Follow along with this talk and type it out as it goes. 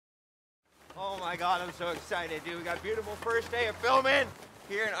my God, I'm so excited, dude. We got a beautiful first day of filming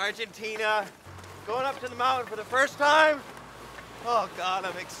here in Argentina. Going up to the mountain for the first time. Oh God,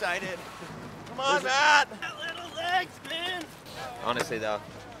 I'm excited. Come on, Matt. That little legs, man. Honestly though,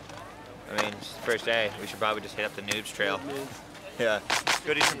 I mean, it's the first day. We should probably just hit up the noobs trail. Yeah.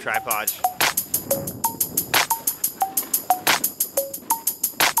 Go do some tripods.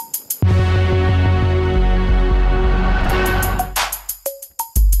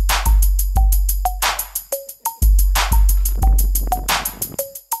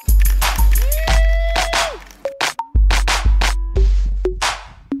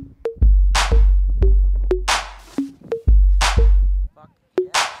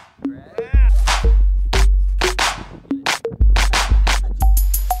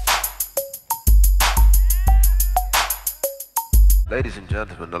 Ladies and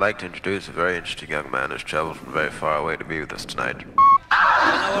gentlemen, I'd like to introduce a very interesting young man who's traveled from very far away to be with us tonight.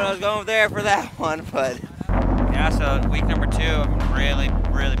 I don't know what I was going there for that one, but... Yeah, so week number 2, I'm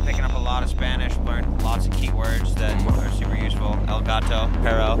really picking up a lot of Spanish, learned lots of key words that are super useful. El gato,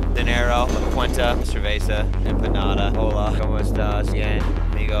 perro, dinero, la cuenta, cerveza, empanada, hola, como estás, bien,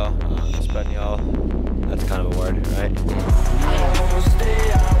 amigo, español. That's kind of a word, right?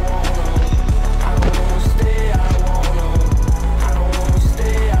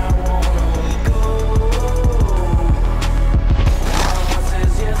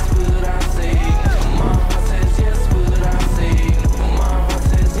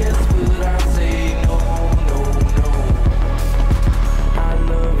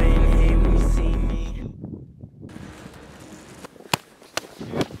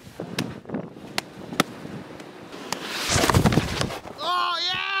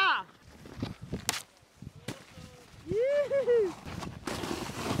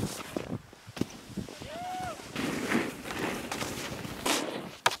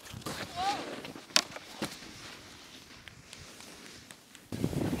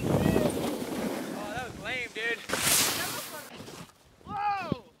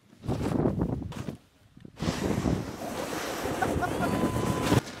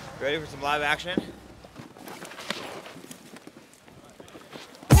 Ready for some live action?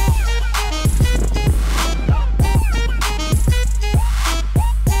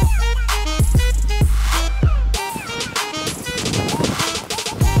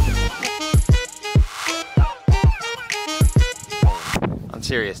 I'm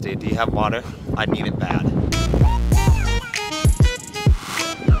serious, dude. Do you have water? I need it bad.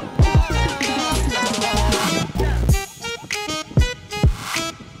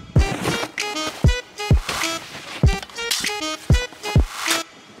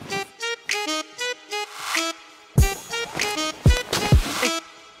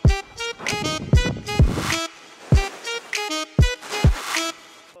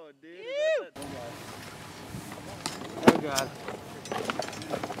 Oh God.